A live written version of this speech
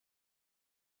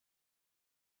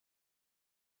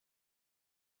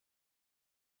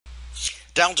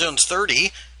Dow Jones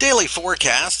 30, daily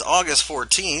forecast, August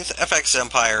 14th,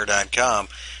 fxempire.com.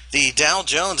 The Dow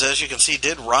Jones, as you can see,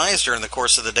 did rise during the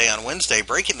course of the day on Wednesday,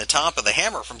 breaking the top of the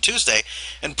hammer from Tuesday,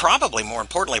 and probably more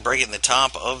importantly, breaking the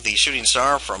top of the shooting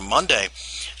star from Monday.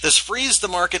 This frees the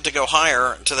market to go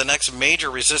higher to the next major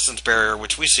resistance barrier,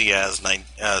 which we see as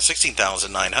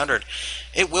 16,900.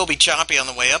 It will be choppy on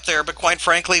the way up there, but quite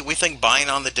frankly, we think buying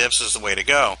on the dips is the way to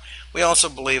go. We also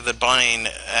believe that buying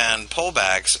and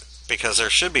pullbacks, because there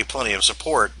should be plenty of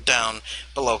support down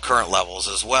below current levels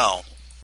as well.